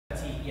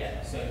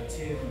Yeah, so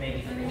two,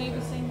 maybe three. And maybe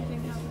same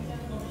thing happened.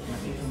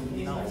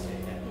 No.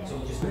 So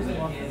we'll just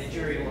the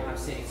jury will have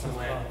sitting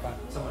somewhere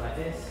like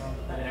this,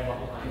 and then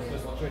everyone will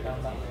just watch it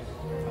down that way.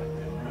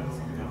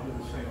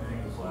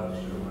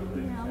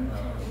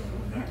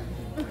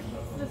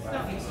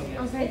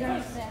 Okay,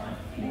 guys.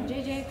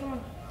 JJ, come on.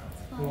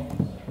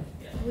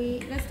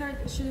 Let's start.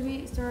 Should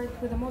we start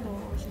with a model?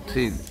 Or should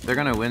See, they're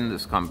gonna win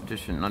this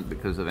competition not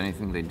because of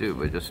anything they do,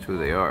 but just who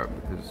they are.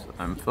 Because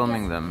I'm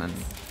filming them, and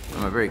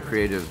I'm a very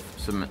creative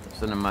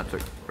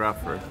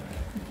cinematographer.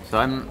 So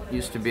I'm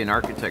used to be an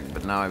architect,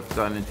 but now I've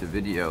gone into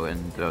video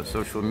and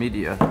social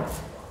media.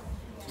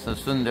 So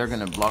soon they're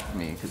gonna block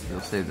me because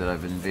they'll say that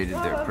I've invaded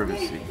their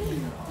privacy.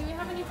 Do we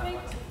have anything?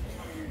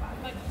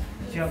 Like,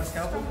 Do you have a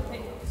scalpel?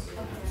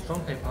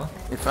 Strong paper.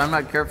 If I'm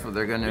not careful,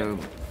 they're gonna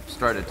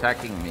start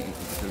attacking me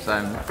because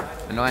I'm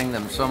annoying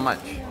them so much.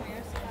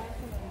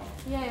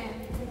 Yeah.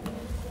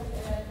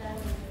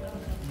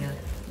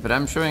 But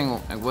I'm showing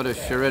what a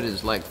charrette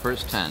is like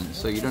firsthand,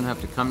 so you don't have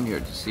to come here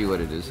to see what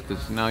it is,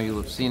 because now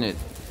you'll have seen it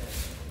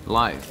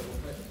live.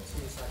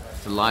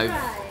 It's a live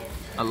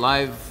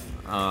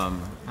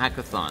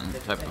hackathon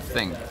type of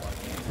thing.